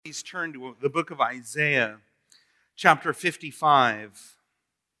Please turn to the book of Isaiah, chapter 55,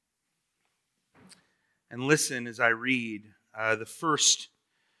 and listen as I read the first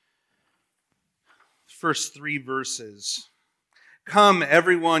three verses. Come,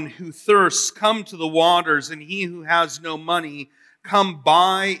 everyone who thirsts, come to the waters, and he who has no money, come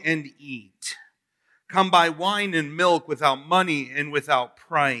buy and eat. Come buy wine and milk without money and without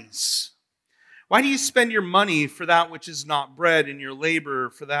price. Why do you spend your money for that which is not bread, and your labor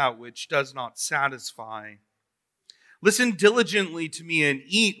for that which does not satisfy? Listen diligently to me and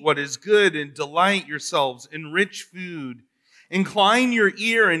eat what is good, and delight yourselves in rich food. Incline your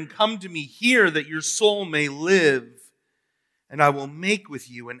ear and come to me, hear that your soul may live. And I will make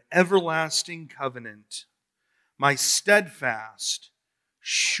with you an everlasting covenant, my steadfast,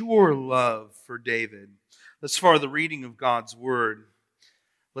 sure love for David. Thus far, the reading of God's word.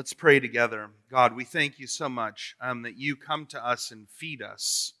 Let's pray together. God, we thank you so much that you come to us and feed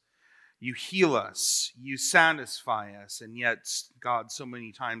us. You heal us. You satisfy us. And yet, God, so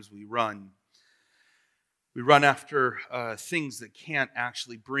many times we run. We run after things that can't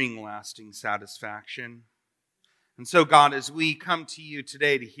actually bring lasting satisfaction. And so, God, as we come to you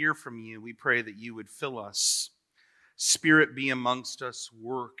today to hear from you, we pray that you would fill us. Spirit be amongst us,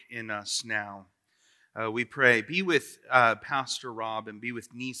 work in us now. We pray, be with Pastor Rob and be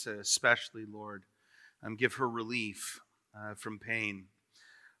with Nisa especially, Lord. Give her relief from pain.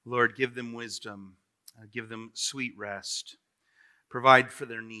 Lord, give them wisdom. Give them sweet rest. Provide for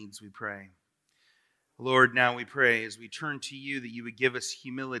their needs, we pray. Lord, now we pray as we turn to you that you would give us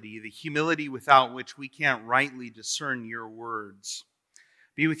humility, the humility without which we can't rightly discern your words.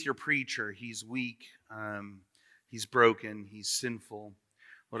 Be with your preacher. He's weak. He's broken. He's sinful.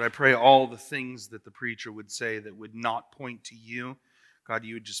 Lord, I pray all the things that the preacher would say that would not point to you, God,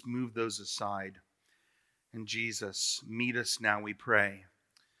 you would just move those aside. And Jesus, meet us now, we pray.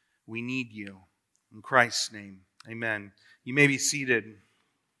 We need you. In Christ's name, amen. You may be seated.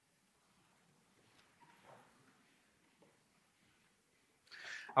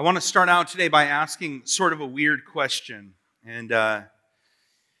 I want to start out today by asking sort of a weird question. And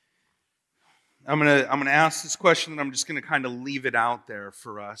I'm going to ask this question, and I'm just going to kind of leave it out there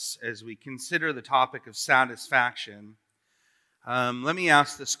for us as we consider the topic of satisfaction. Let me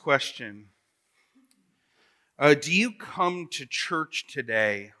ask this question. Do you come to church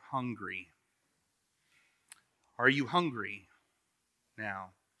today hungry? Are you hungry now?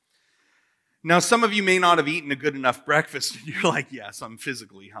 Now, some of you may not have eaten a good enough breakfast, and you're like, yes, I'm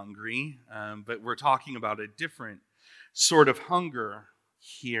physically hungry. But we're talking about a different sort of hunger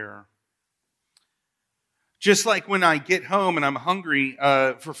here. Just like when I get home and I'm hungry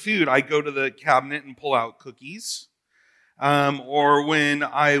for food, I go to the cabinet and pull out cookies. Or when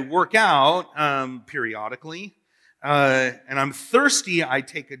I work out periodically and I'm thirsty, I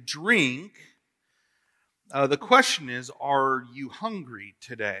take a drink. The question is, are you hungry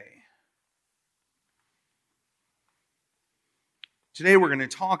today? Today we're going to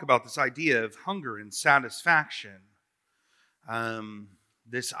talk about this idea of hunger and satisfaction.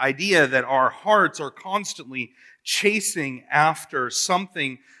 This idea that our hearts are constantly chasing after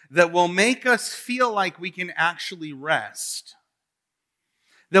something that will make us feel like we can actually rest.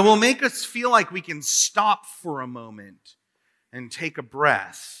 That will make us feel like we can stop for a moment and take a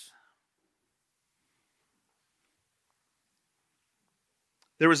breath.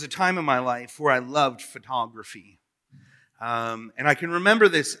 There was a time in my life where I loved photography. And I can remember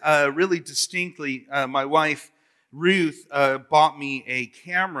this really distinctly. My wife, Ruth, bought me a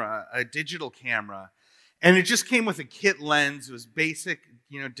camera, a digital camera, and it just came with a kit lens. It was basic,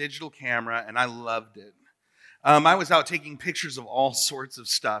 digital camera, and I loved it. I was out taking pictures of all sorts of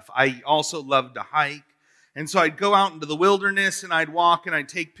stuff. I also loved to hike, and so I'd go out into the wilderness, and I'd walk, and I'd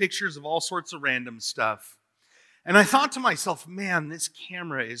take pictures of all sorts of random stuff. And I thought to myself, man, this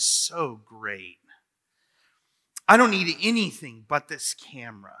camera is so great. I don't need anything but this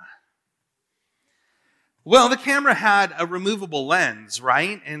camera. Well, the camera had a removable lens,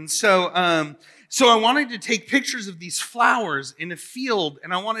 right? And so I wanted to take pictures of these flowers in a field,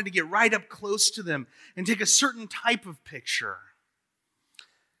 and I wanted to get right up close to them and take a certain type of picture.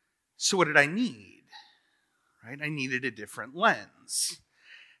 So what did I need? Right? I needed a different lens.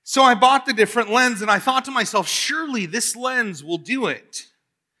 So I bought the different lens, and I thought to myself, surely this lens will do it.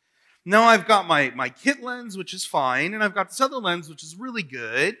 Now I've got my kit lens, which is fine, and I've got this other lens, which is really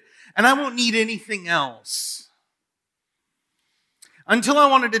good, and I won't need anything else. Until I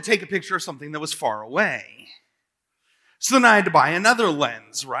wanted to take a picture of something that was far away. So then I had to buy another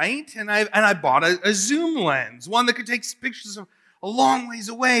lens, right? And I bought a zoom lens, one that could take pictures of a long ways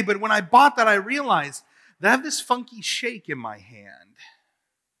away. But when I bought that, I realized that I have this funky shake in my hand.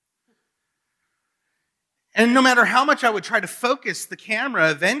 And no matter how much I would try to focus the camera,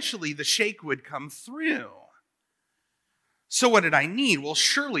 eventually the shake would come through. So what did I need? Well,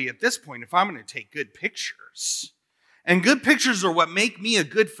 surely at this point, if I'm going to take good pictures, and good pictures are what make me a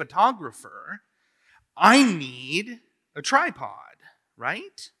good photographer, I need a tripod,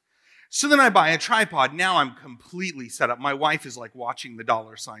 right? So then I buy a tripod. Now I'm completely set up. My wife is like watching the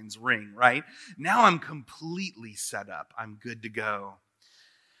dollar signs ring, right? Now I'm completely set up. I'm good to go.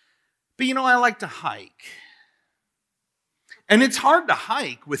 But I like to hike. And it's hard to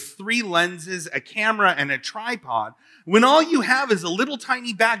hike with 3 lenses, a camera, and a tripod when all you have is a little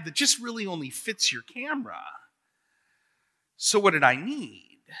tiny bag that just really only fits your camera. So what did I need?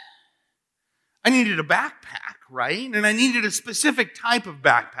 I needed a backpack, right? And I needed a specific type of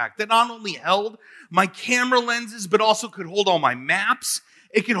backpack that not only held my camera lenses, but also could hold all my maps.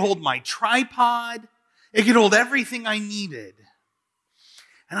 It could hold my tripod. It could hold everything I needed.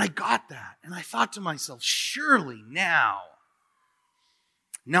 And I got that. And I thought to myself, surely now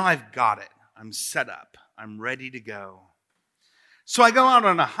I've got it. I'm set up. I'm ready to go. So I go out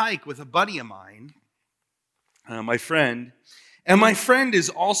on a hike with a buddy of mine, my friend. And my friend is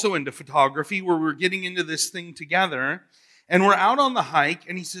also into photography, where we're getting into this thing together. And we're out on the hike,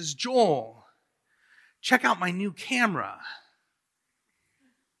 and he says, Joel, check out my new camera.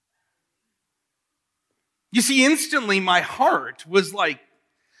 You see, instantly my heart was like,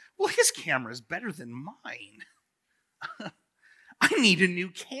 well, his camera is better than mine. I need a new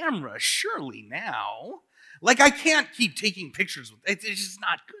camera, surely now. Like, I can't keep taking pictures with it. It's just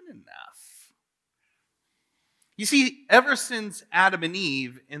not good enough. You see, ever since Adam and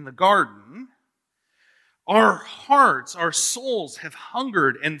Eve in the garden, our hearts, our souls have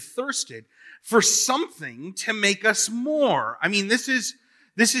hungered and thirsted for something to make us more. I mean, this is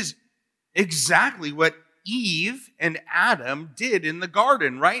exactly what Eve and Adam did in the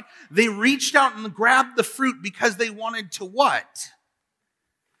garden, right? They reached out and grabbed the fruit because they wanted to what?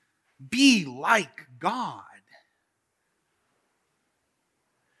 Be like God.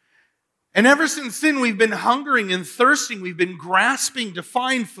 And ever since then, we've been hungering and thirsting. We've been grasping to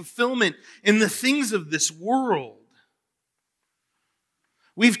find fulfillment in the things of this world.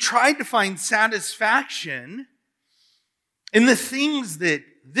 We've tried to find satisfaction in the things that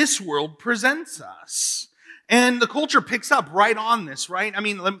this world presents us. And the culture picks up right on this, right? I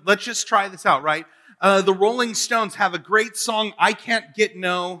mean, let's just try this out, right? The Rolling Stones have a great song, I Can't Get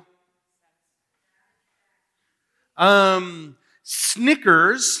No.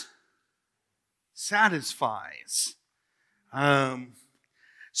 Snickers satisfies.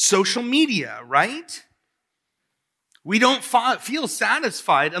 Social media, right? We don't feel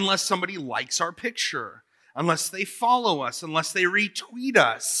satisfied unless somebody likes our picture, unless they follow us, unless they retweet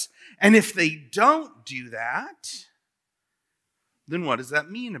us. And if they don't do that, then what does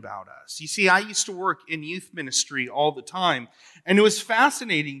that mean about us? You see, I used to work in youth ministry all the time, and it was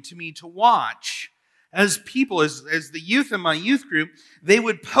fascinating to me to watch as people, as the youth in my youth group, they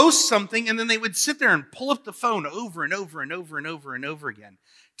would post something and then they would sit there and pull up the phone over and over and over and over and over again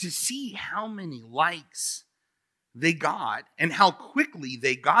to see how many likes they got and how quickly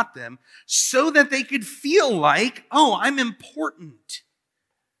they got them so that they could feel like, oh, I'm important.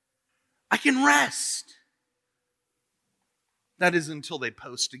 I can rest. That is until they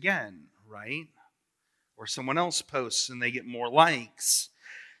post again, right? Or someone else posts and they get more likes.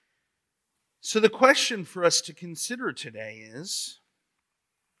 So the question for us to consider today is,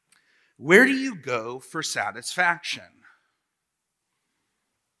 where do you go for satisfaction?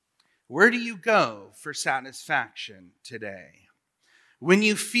 Where do you go for satisfaction today? When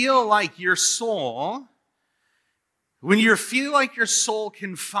you feel like your soul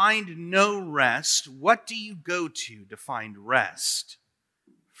can find no rest, what do you go to find rest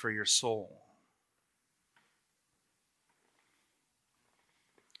for your soul?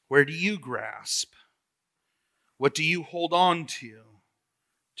 Where do you grasp? What do you hold on to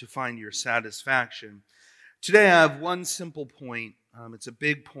find your satisfaction? Today I have one simple point. It's a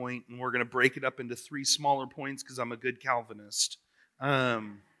big point, and we're going to break it up into 3 smaller points because I'm a good Calvinist. My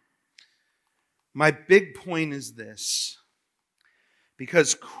big point is this.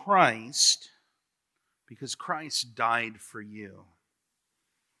 Because Christ died for you,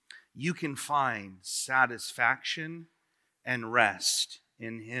 you can find satisfaction and rest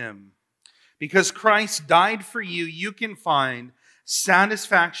in Him. Because Christ died for you, you can find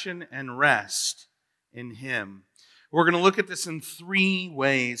satisfaction and rest in Him. We're going to look at this in 3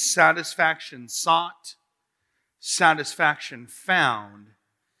 ways. Satisfaction sought, satisfaction found,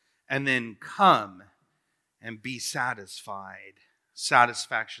 and then come and be satisfied.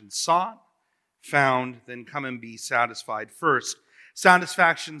 Satisfaction sought, found, then come and be satisfied. First,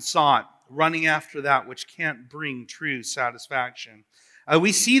 satisfaction sought. running after that which can't bring true satisfaction.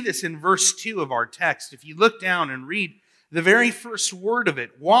 We see this in verse 2 of our text. If you look down and read the very first word of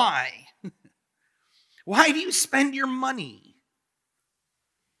it, why? Why do you spend your money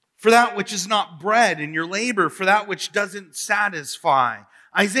for that which is not bread, and your labor for that which doesn't satisfy?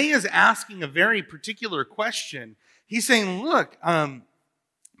 Isaiah is asking a very particular question. He's saying, look,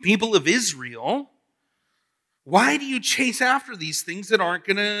 people of Israel, why do you chase after these things that aren't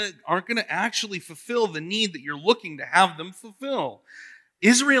going to actually fulfill the need that you're looking to have them fulfill?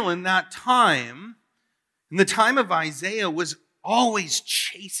 Israel in that time, in the time of Isaiah, was always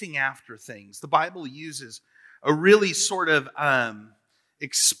chasing after things. The Bible uses a really sort of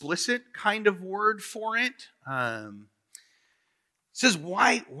explicit kind of word for it. It says,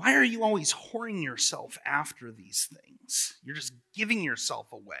 why are you always whoring yourself after these things? You're just giving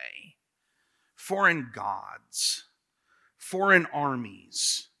yourself away. Foreign gods, foreign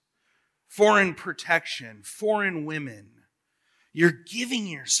armies, foreign protection, foreign women. You're giving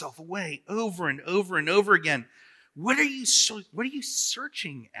yourself away over and over and over again. What are you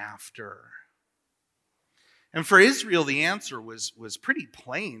searching after? And for Israel, the answer was pretty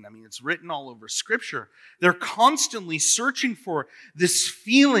plain. I mean, it's written all over Scripture. They're constantly searching for this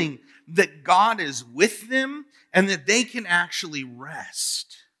feeling that God is with them and that they can actually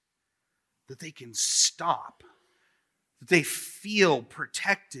rest, that they can stop, that they feel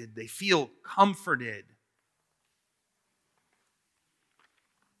protected, they feel comforted.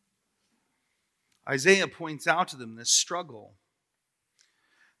 Isaiah points out to them this struggle.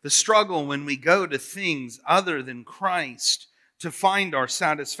 The struggle when we go to things other than Christ to find our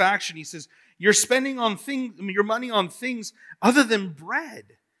satisfaction. He says, you're spending your money on things other than bread,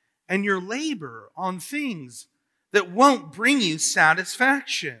 and your labor on things that won't bring you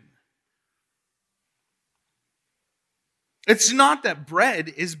satisfaction. It's not that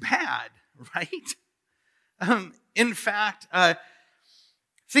bread is bad, right? In fact,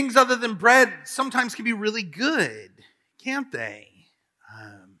 things other than bread sometimes can be really good, can't they?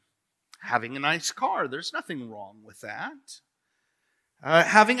 Having a nice car, there's nothing wrong with that.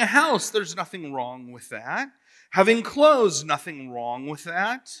 Having a house, there's nothing wrong with that. Having clothes, nothing wrong with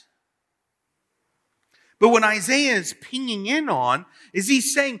that. But what Isaiah is pinging in on is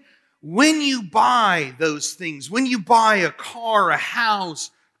he's saying, when you buy those things, when you buy a car, a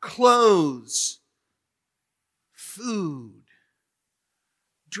house, clothes, food,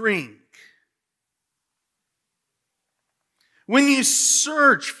 drink, when you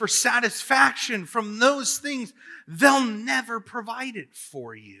search for satisfaction from those things, they'll never provide it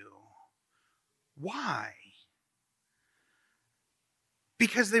for you. Why?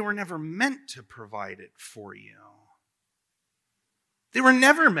 Because they were never meant to provide it for you. They were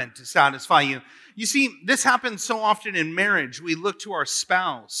never meant to satisfy you. You see, this happens so often in marriage. We look to our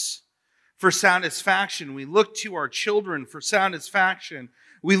spouse for satisfaction. We look to our children for satisfaction.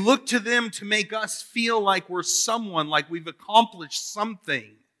 We look to them to make us feel like we're someone, like we've accomplished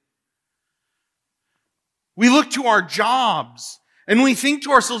something. We look to our jobs and we think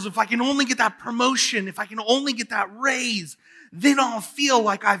to ourselves, if I can only get that promotion, if I can only get that raise, then I'll feel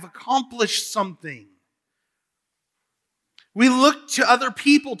like I've accomplished something. We look to other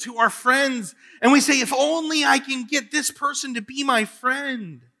people, to our friends, and we say, if only I can get this person to be my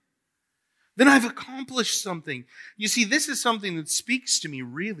friend, then I've accomplished something. You see, this is something that speaks to me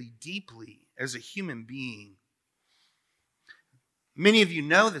really deeply as a human being. Many of you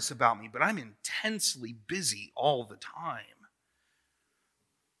know this about me, but I'm intensely busy all the time.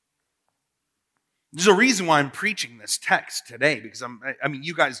 There's a reason why I'm preaching this text today, because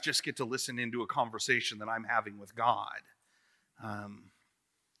you guys just get to listen into a conversation that I'm having with God.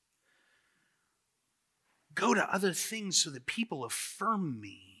 Go to other things so that people affirm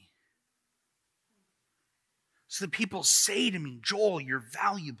me. So that people say to me, Joel, you're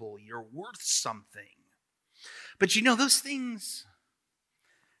valuable, you're worth something. But you know, those things,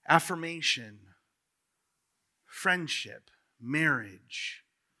 affirmation, friendship, marriage,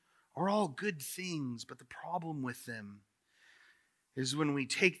 are all good things, but the problem with them is when we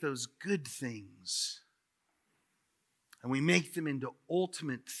take those good things and we make them into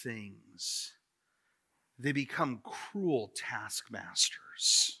ultimate things, they become cruel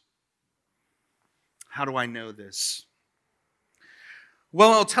taskmasters. How do I know this?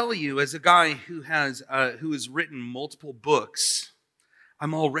 Well, I'll tell you, as a guy who has written multiple books,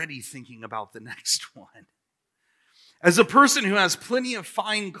 I'm already thinking about the next one. As a person who has plenty of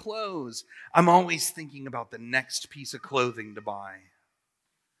fine clothes, I'm always thinking about the next piece of clothing to buy.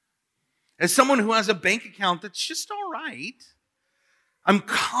 As someone who has a bank account that's just all right, I'm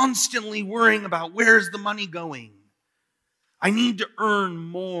constantly worrying about where's the money going. I need to earn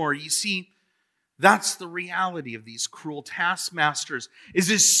more. You see, that's the reality of these cruel taskmasters, is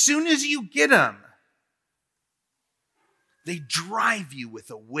as soon as you get them, they drive you with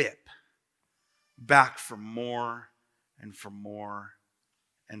a whip back for more and for more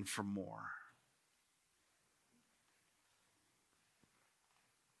and for more.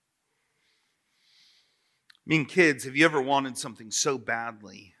 I mean, kids, have you ever wanted something so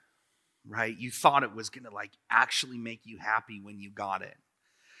badly, right? You thought it was going to actually make you happy when you got it.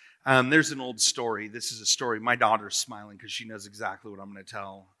 There's an old story. This is a story. My daughter's smiling because she knows exactly what I'm going to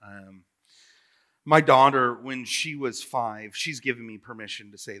tell. My daughter, when she was 5, she's given me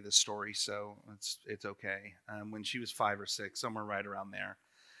permission to say this story, so it's okay. When she was 5 or 6, somewhere right around there,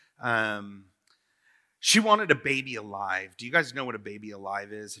 she wanted a baby alive. Do you guys know what a baby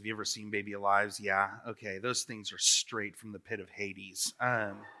alive is? Have you ever seen baby alives? Yeah? Okay, those things are straight from the pit of Hades.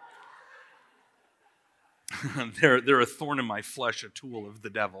 They're a thorn in my flesh, a tool of the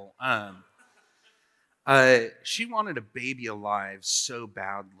devil. She wanted a baby alive so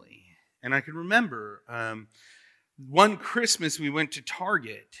badly. And I can remember one Christmas we went to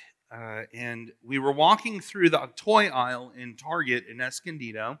Target, and we were walking through the toy aisle in Target in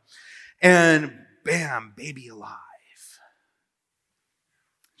Escondido, and bam, baby alive.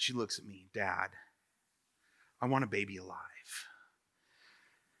 She looks at me, Dad, I want a baby alive.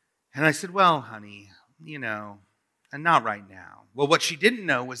 And I said, well, honey, and not right now. Well, what she didn't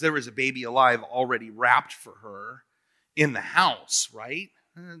know was there was a baby alive already wrapped for her in the house, right?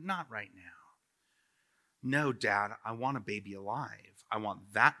 Not right now. No, Dad, I want a baby alive. I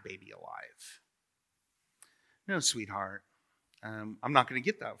want that baby alive. No, sweetheart, I'm not going to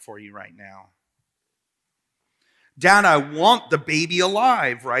get that for you right now. Dad, I want the baby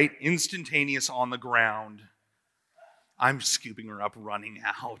alive, right? Instantaneous on the ground. I'm scooping her up, running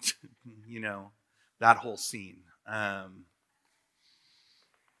out, that whole scene.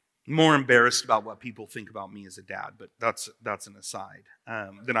 More embarrassed about what people think about me as a dad, but that's an aside.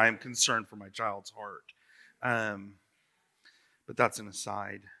 Then I am concerned for my child's heart. But that's an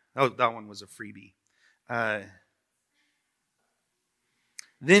aside. Oh, that one was a freebie.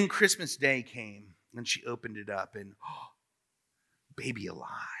 Then Christmas Day came, and she opened it up, and baby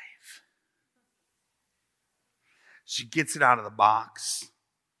alive. She gets it out of the box.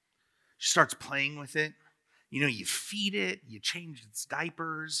 She starts playing with it. You feed it, you change its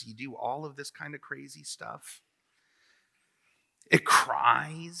diapers, you do all of this kind of crazy stuff. It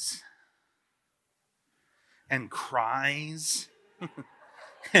cries and cries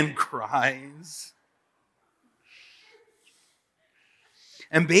and cries.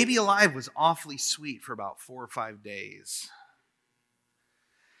 And baby alive was awfully sweet for about 4 or 5 days.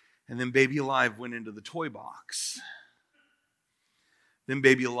 And then baby alive went into the toy box. Then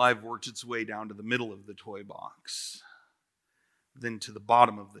baby alive worked its way down to the middle of the toy box. Then to the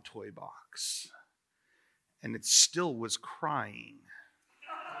bottom of the toy box. And it still was crying.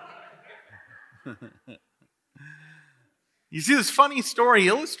 You see, this funny story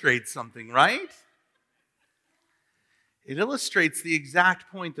illustrates something, right? It illustrates the exact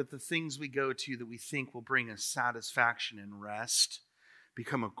point that the things we go to that we think will bring us satisfaction and rest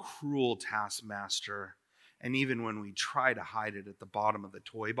become a cruel taskmaster. And even when we try to hide it at the bottom of the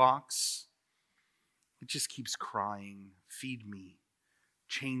toy box, it just keeps crying, feed me,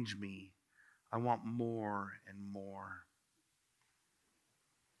 change me. I want more and more.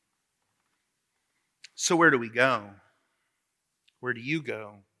 So where do we go? Where do you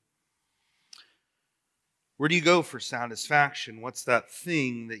go? Where do you go for satisfaction? What's that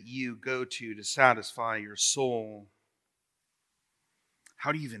thing that you go to satisfy your soul?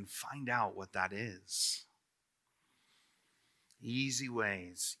 How do you even find out what that is? Easy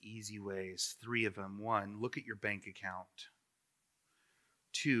ways, 3 of them. 1, look at your bank account.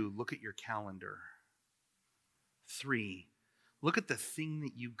 2, look at your calendar. 3, look at the thing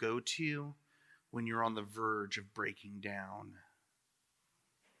that you go to when you're on the verge of breaking down.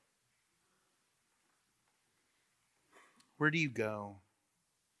 Where do you go?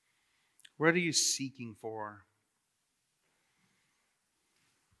 What are you seeking for?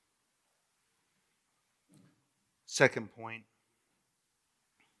 Second point.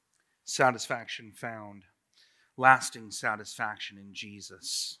 Satisfaction found. Lasting satisfaction in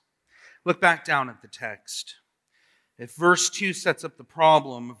Jesus. Look back down at the text. If verse 2 sets up the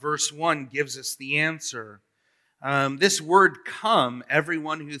problem, verse 1 gives us the answer. This word come,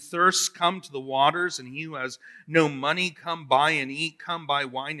 everyone who thirsts, come to the waters, and he who has no money, come buy and eat, come buy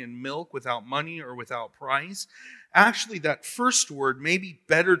wine and milk without money or without price. Actually, that first word may be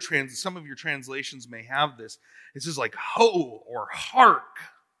better translated. Some of your translations may have this. It says like ho or hark.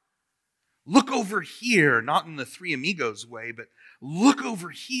 Look over here, not in the Three Amigos way, but look over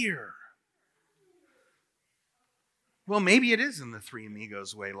here. Well, maybe it is in the Three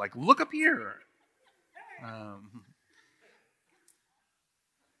Amigos way, like look up here.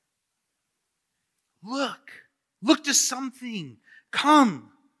 Look to something.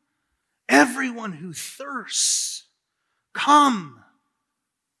 Come, everyone who thirsts, come.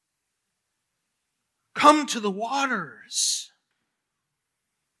 Come to the waters.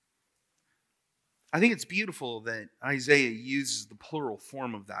 I think it's beautiful that Isaiah uses the plural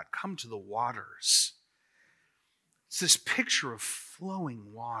form of that. Come to the waters. It's this picture of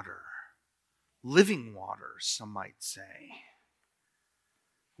flowing water, living water, some might say.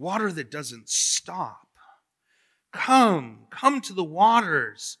 Water that doesn't stop. Come to the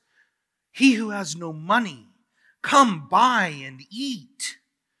waters. He who has no money, come buy and eat.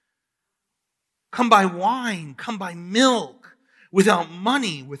 Come buy wine, come buy milk, without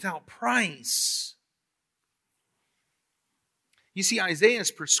money, without price. You see,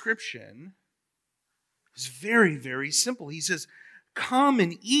 Isaiah's prescription is very, very simple. He says, come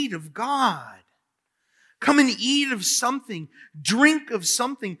and eat of God. Come and eat of something, drink of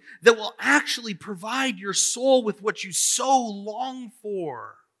something that will actually provide your soul with what you so long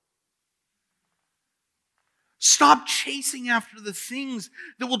for. Stop chasing after the things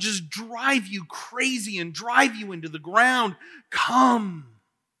that will just drive you crazy and drive you into the ground. Come,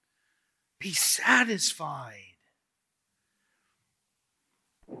 be satisfied.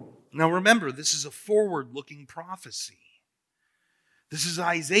 Now remember, this is a forward-looking prophecy. This is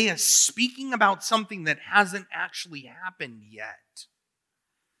Isaiah speaking about something that hasn't actually happened yet.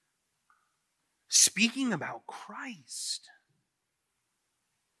 Speaking about Christ.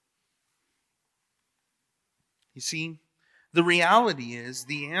 You see, the reality is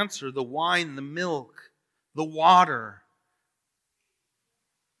the answer, the wine, the milk, the water,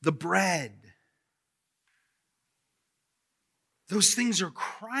 the bread. Those things are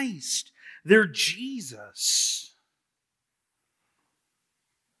Christ. They're Jesus.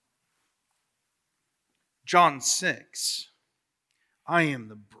 John 6, I am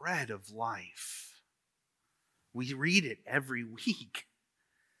the bread of life. We read it every week.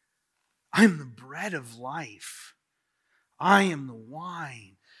 I am the bread of life. I am the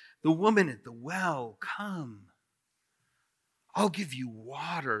wine. The woman at the well, come. I'll give you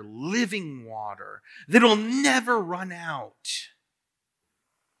water, living water, that'll never run out.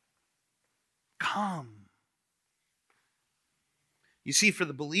 Come. You see, for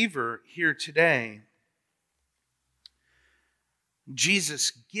the believer here today,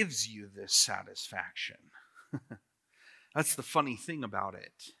 Jesus gives you this satisfaction. That's the funny thing about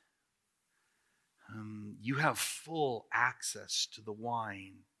it. You have full access to the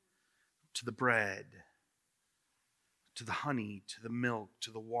wine, to the bread, to the honey, to the milk,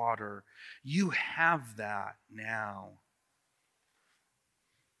 to the water. You have that now.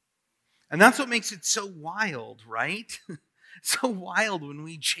 And that's what makes it so wild, right? So wild when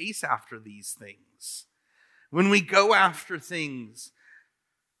we chase after these things. When we go after things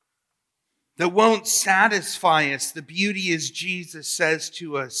that won't satisfy us. The beauty is Jesus says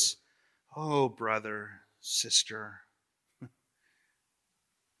to us, oh, brother, sister.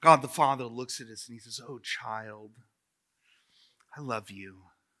 God the Father looks at us and he says, oh, child, I love you.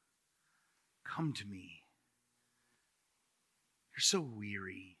 Come to me. You're so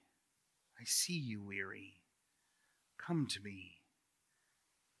weary. I see you weary. Come to me.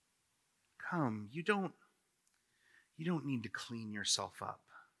 Come. You don't need to clean yourself up.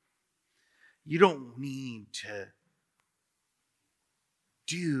 You don't need to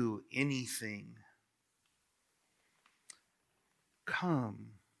do anything.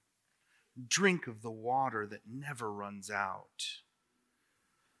 Come. Drink of the water that never runs out.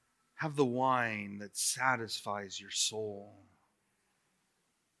 Have the wine that satisfies your soul.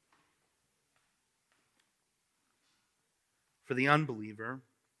 For the unbeliever,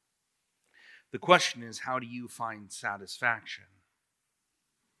 the question is, how do you find satisfaction?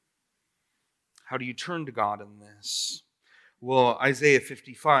 How do you turn to God in this? Well, Isaiah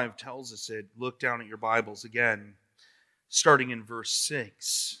 55 tells us it. Look down at your Bibles again, starting in verse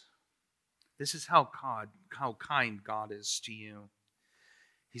 6. This is how kind God is to you.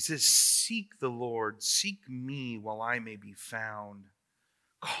 He says, seek the Lord, seek me while I may be found.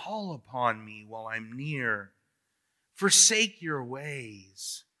 Call upon me while I'm near. Forsake your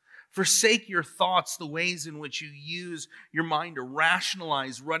ways. Forsake your thoughts, the ways in which you use your mind to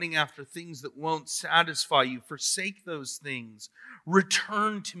rationalize running after things that won't satisfy you. Forsake those things.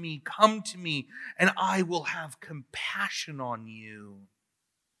 Return to me, come to me, and I will have compassion on you.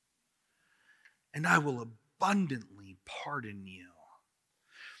 And I will abundantly pardon you.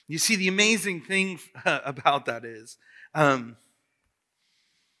 You see, the amazing thing about that is, if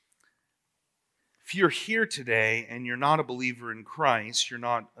you're here today and you're not a believer in Christ, you're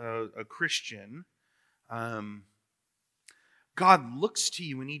not a Christian, God looks to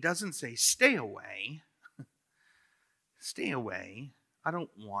you and he doesn't say, stay away. Stay away. I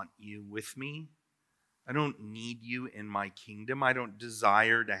don't want you with me. I don't need you in my kingdom. I don't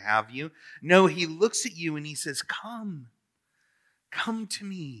desire to have you. No, he looks at you and he says, come. Come to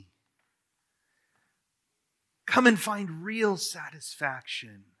me. Come and find real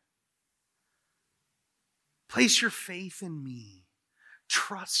satisfaction. Place your faith in me.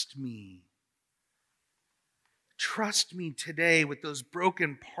 Trust me. Trust me today with those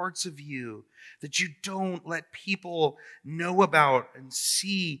broken parts of you that you don't let people know about and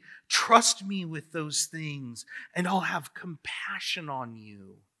see. Trust me with those things, and I'll have compassion on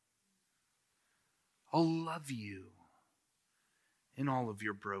you. I'll love you in all of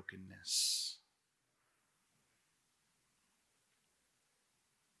your brokenness,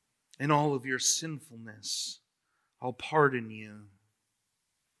 in all of your sinfulness. I'll pardon you.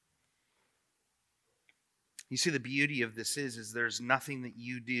 You see, the beauty of this is there's nothing that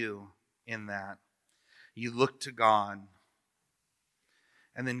you do in that. You look to God,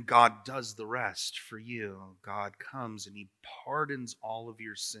 and then God does the rest for you. God comes and he pardons all of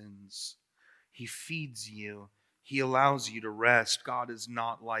your sins. He feeds you. He allows you to rest. God is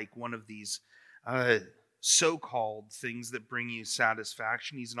not like one of these so-called things that bring you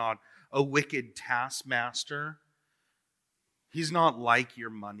satisfaction. He's not a wicked taskmaster. He's not like your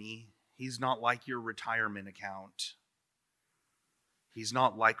money. He's not like your retirement account. He's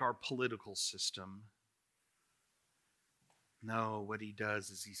not like our political system. No, what he does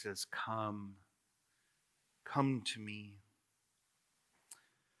is he says, come to me.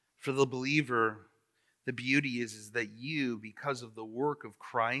 For the believer, the beauty is that you, because of the work of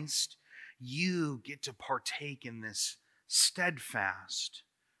Christ, you get to partake in this steadfast,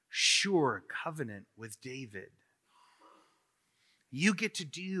 sure covenant with David. You get to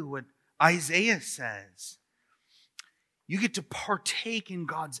do what Isaiah says. You get to partake in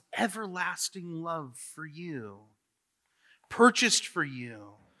God's everlasting love for you, purchased for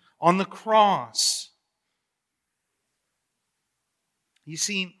you on the cross. You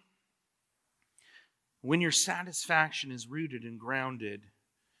see, when your satisfaction is rooted and grounded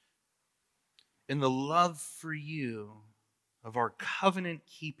in the love for you of our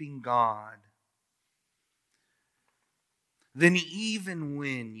covenant-keeping God, then even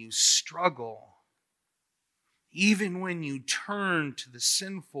when you struggle, even when you turn to the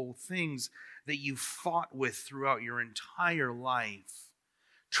sinful things that you fought with throughout your entire life,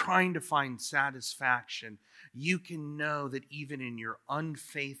 trying to find satisfaction, you can know that even in your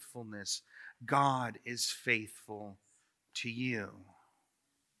unfaithfulness, God is faithful to you.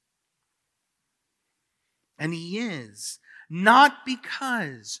 And he is, not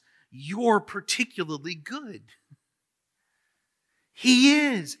because you're particularly good. He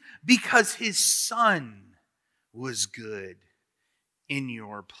is because his Son was good in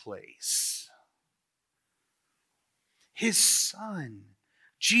your place. His Son,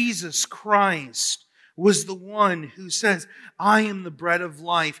 Jesus Christ, was the one who says, I am the bread of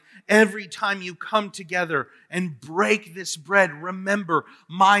life. Every time you come together and break this bread, remember,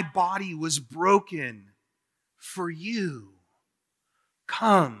 my body was broken for you.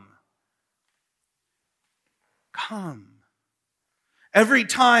 Come. Come. Every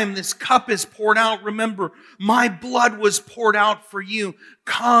time this cup is poured out, remember, my blood was poured out for you.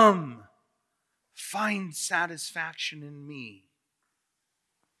 Come, find satisfaction in me.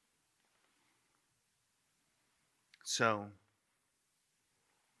 So,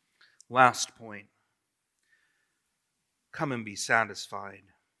 last point. Come and be satisfied.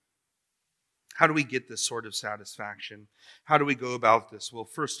 How do we get this sort of satisfaction? How do we go about this? Well,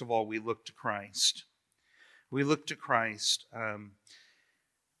 first of all, we look to Christ. We look to Christ.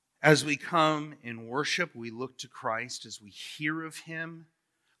 As we come in worship, we look to Christ. As we hear of him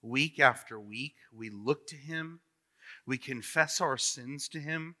week after week, we look to him. We confess our sins to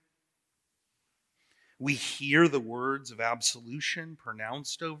him. We hear the words of absolution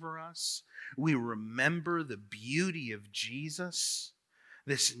pronounced over us. We remember the beauty of Jesus,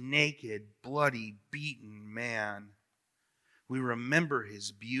 this naked, bloody, beaten man. We remember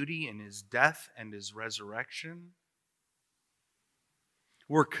his beauty in his death and his resurrection.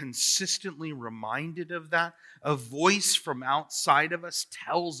 We're consistently reminded of that. A voice from outside of us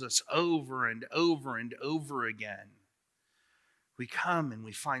tells us over and over and over again. We come and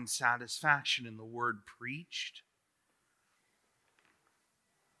we find satisfaction in the word preached.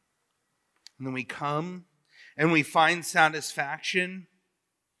 And then we come and we find satisfaction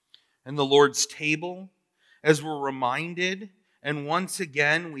and the Lord's table, as we're reminded, and once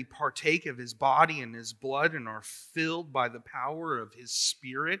again we partake of his body and his blood and are filled by the power of his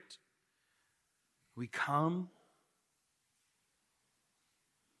Spirit, we come.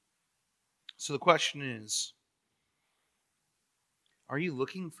 So the question is, are you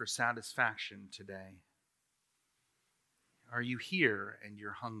looking for satisfaction today? Are you here and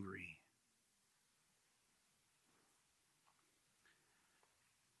you're hungry?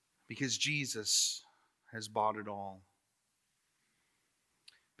 Because Jesus has bought it all.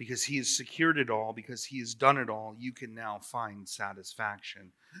 Because he has secured it all, because he has done it all, you can now find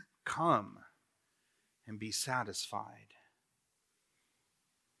satisfaction. Come and be satisfied.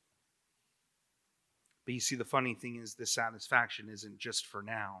 But you see, the funny thing is, this satisfaction isn't just for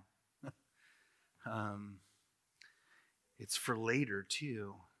now. It's for later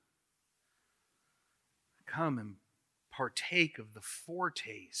too. Come and partake of the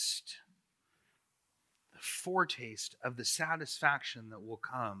foretaste of the satisfaction that will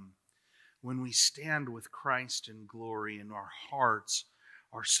come when we stand with Christ in glory and our hearts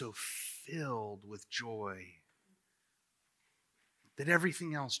are so filled with joy that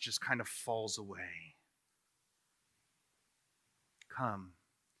everything else just kind of falls away. Come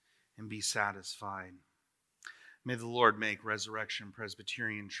and be satisfied. May the Lord make Resurrection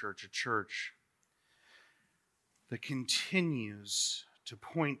Presbyterian Church a church that continues to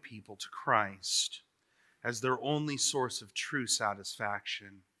point people to Christ as their only source of true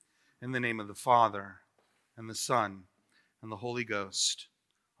satisfaction. In the name of the Father, and the Son, and the Holy Ghost.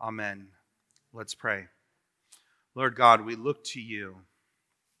 Amen. Let's pray. Lord God, we look to you.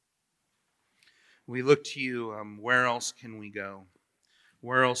 We look to you. Where else can we go?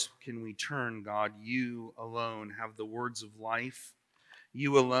 Where else can we turn, God? You alone have the words of life.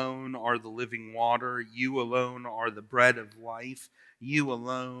 You alone are the living water. You alone are the bread of life. You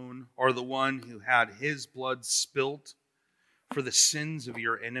alone are the one who had his blood spilt for the sins of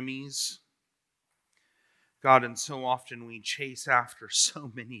your enemies. God, and so often we chase after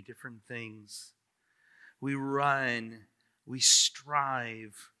so many different things. We run, we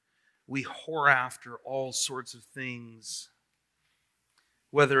strive, we whore after all sorts of things.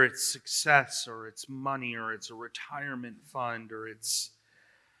 Whether it's success or it's money or it's a retirement fund or it's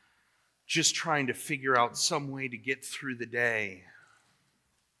just trying to figure out some way to get through the day.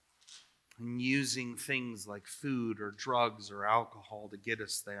 And using things like food or drugs or alcohol to get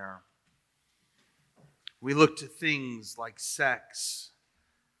us there. We look to things like sex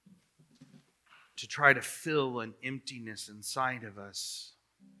to try to fill an emptiness inside of us.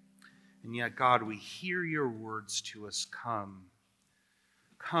 And yet, God, we hear your words to us, come.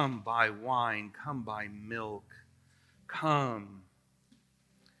 Come buy wine, come buy milk, come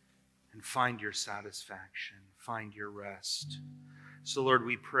and find your satisfaction, find your rest. So, Lord,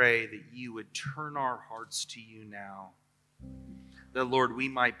 we pray that you would turn our hearts to you now, that, Lord, we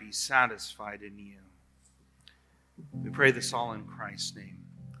might be satisfied in you. We pray this all in Christ's name.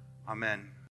 Amen.